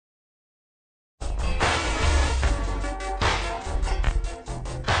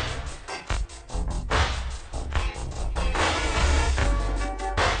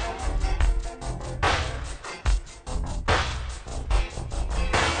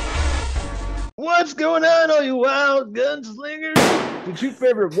What's going on, all you wild gunslingers? The two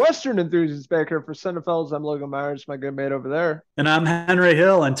favorite Western enthusiasts back here for Cinephellas. I'm Logan Myers, my good mate over there. And I'm Henry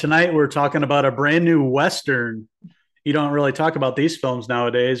Hill. And tonight we're talking about a brand new Western. You don't really talk about these films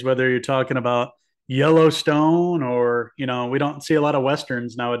nowadays, whether you're talking about Yellowstone or, we don't see a lot of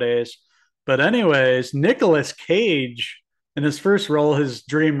Westerns nowadays. But, anyways, Nicolas Cage, in his first role, his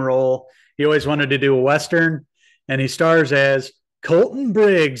dream role, he always wanted to do a Western. And he stars as Colton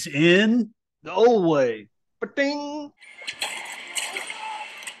Briggs in. The old way. Ba-ding!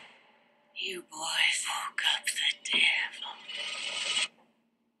 You boys woke up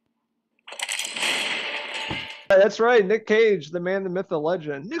the That's right, Nick Cage, the man, the myth, the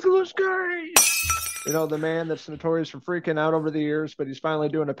legend. Nicolas Cage! You know, the man that's notorious for freaking out over the years, but he's finally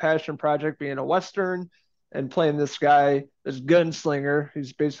doing a passion project, being a Western and playing this guy, this gunslinger.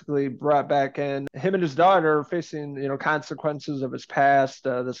 He's basically brought back in. Him and his daughter are facing, consequences of his past.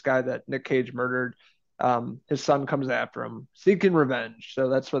 This guy that Nick Cage murdered. His son comes after him, seeking revenge. So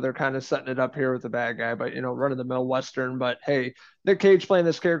that's what they're kind of setting it up here with the bad guy, but run of the mill Western. But hey, Nick Cage playing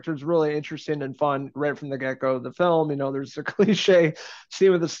this character is really interesting and fun right from the get go of the film. There's a cliche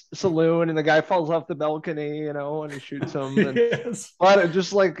scene with the saloon and the guy falls off the balcony, and he shoots him. And Yes. a lot of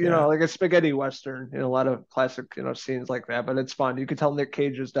just like, Yeah. like a spaghetti Western, a lot of classic, scenes like that. But it's fun. You can tell Nick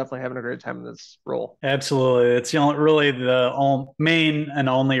Cage is definitely having a great time in this role. Absolutely. It's really the main and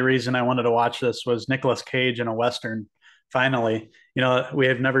only reason I wanted to watch this was Nicolas Cage in a Western. Finally, we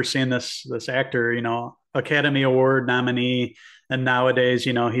have never seen this actor, Academy Award nominee. And nowadays,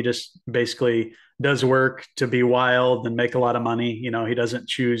 he just basically does work to be wild and make a lot of money. He doesn't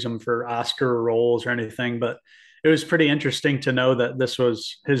choose them for Oscar roles or anything, but it was pretty interesting to know that this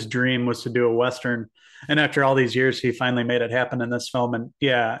was his dream, was to do a Western. And after all these years, he finally made it happen in this film. And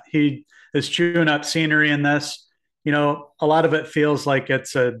yeah, he is chewing up scenery in this. A lot of it feels like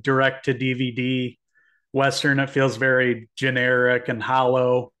it's a direct to DVD Western. It feels very generic and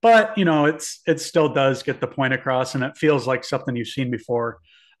hollow, but it still does get the point across, and it feels like something you've seen before.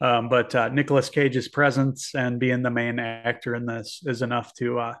 But Nicolas Cage's presence and being the main actor in this is enough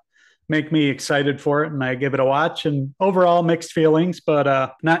to make me excited for it, and I give it a watch. And overall, mixed feelings,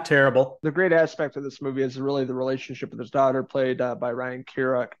 but not terrible. The great aspect of this movie is really the relationship with his daughter, played by Ryan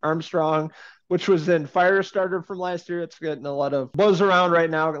Kira Armstrong, which was in Firestarter from last year. It's getting a lot of buzz around right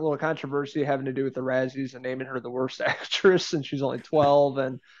now, a little controversy having to do with the Razzies and naming her the worst actress, and she's only 12,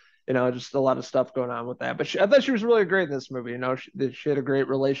 and just a lot of stuff going on with that. But I thought she was really great in this movie. She had a great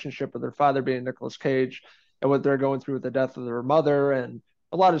relationship with her father, being Nicolas Cage, and what they're going through with the death of their mother, and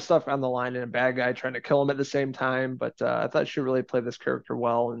a lot of stuff on the line, and a bad guy trying to kill him at the same time. But I thought she really played this character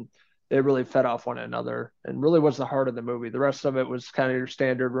well, and they really fed off one another, and really was the heart of the movie. The rest of it was kind of your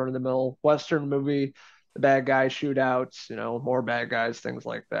standard run of the mill Western movie. The bad guy shootouts, more bad guys, things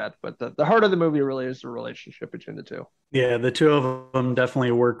like that. But the heart of the movie really is the relationship between the two. Yeah, the two of them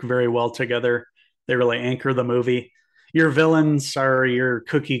definitely work very well together. They really anchor the movie. Your villains are your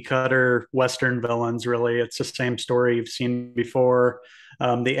cookie cutter Western villains, really. It's the same story you've seen before.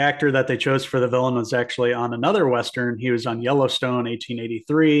 The actor that they chose for the villain was actually on another Western. He was on Yellowstone,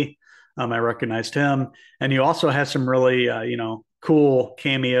 1883. I recognized him. And you also have some really, cool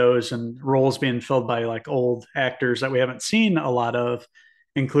cameos and roles being filled by like old actors that we haven't seen a lot of,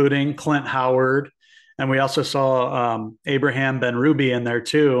 including Clint Howard. And we also saw Abraham Ben Ruby in there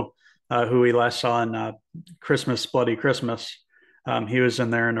too, who we last saw in Christmas, Bloody Christmas. He was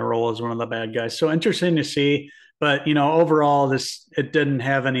in there in a role as one of the bad guys. So interesting to see. But overall, it didn't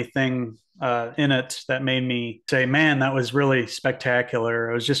have anything in it that made me say, "Man, that was really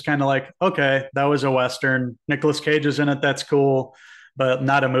spectacular." It was just kind of like, "Okay, that was a Western. Nicolas Cage is in it. That's cool." But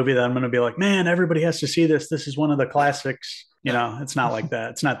not a movie that I'm going to be like, "Man, everybody has to see this. This is one of the classics." It's not like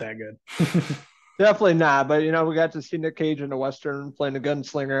that. It's not that good. Definitely not, but we got to see Nick Cage in a Western playing a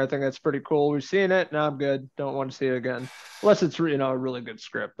gunslinger. I think that's pretty cool. We've seen it. Now I'm good. Don't want to see it again, unless it's a really good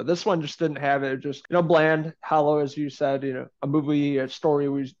script. But this one just didn't have it. Just bland, hollow, as you said. A movie, a story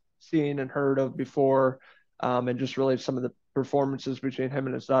we've seen and heard of before, and just really some of the performances between him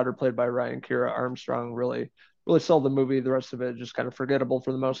and his daughter, played by Ryan Kira Armstrong, really sold the movie. The rest of it just kind of forgettable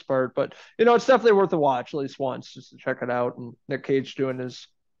for the most part. But it's definitely worth a watch at least once, just to check it out. And Nick Cage doing his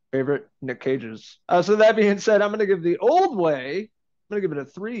favorite Nick Cages. So that being said, I'm going to give the old way. I'm going to give it a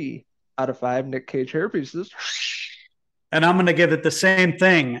 3 out of 5 Nick Cage hair pieces. And I'm going to give it the same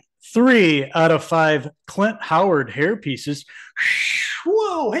thing. 3 out of 5 Clint Howard hair pieces.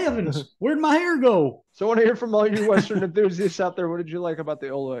 Whoa, heavens. Where'd my hair go? So I want to hear from all you Western enthusiasts out there. What did you like about the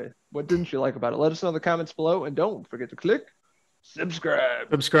old way? What didn't you like about it? Let us know in the comments below. And don't forget to click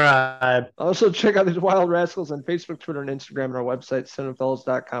subscribe. Also, check out these Wild Rascals on Facebook, Twitter, and Instagram, and our website,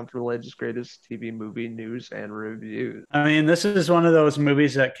 Cinephellas.com, for the latest, greatest TV, movie news and reviews. I mean, this is one of those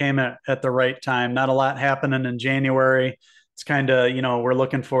movies that came at the right time. Not a lot happening in January. It's kind of, we're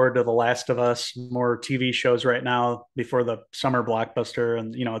looking forward to The Last of Us, more TV shows right now before the summer blockbuster,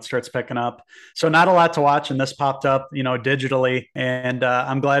 and, it starts picking up. So not a lot to watch, and this popped up, digitally, and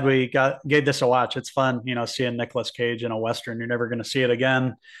I'm glad we gave this a watch. It's fun, seeing Nicolas Cage in a Western. You're never going to see it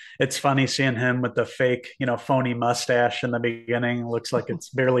again. It's funny seeing him with the fake, phony mustache in the beginning. Looks like it's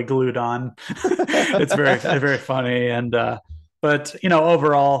barely glued on. It's very, very funny. And, but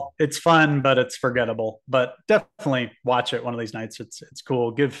overall, it's fun, but it's forgettable. But definitely watch it one of these nights. It's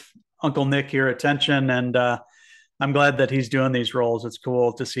cool. Give Uncle Nick your attention, and I'm glad that he's doing these roles. It's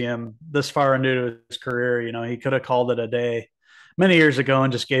cool to see him this far into his career. He could have called it a day many years ago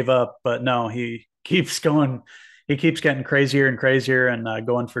and just gave up, but no, he keeps going. He keeps getting crazier and crazier and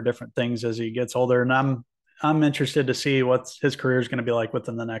going for different things as he gets older. And I'm interested to see what his career is going to be like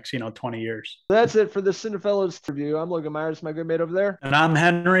within the next, 20 years. That's it for the Cinephellas review. I'm Logan Myers, my good mate over there. And I'm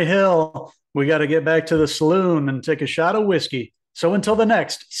Henry Hill. We got to get back to the saloon and take a shot of whiskey. So until the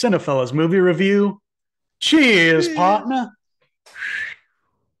next Cinephellas movie review, cheers, partner.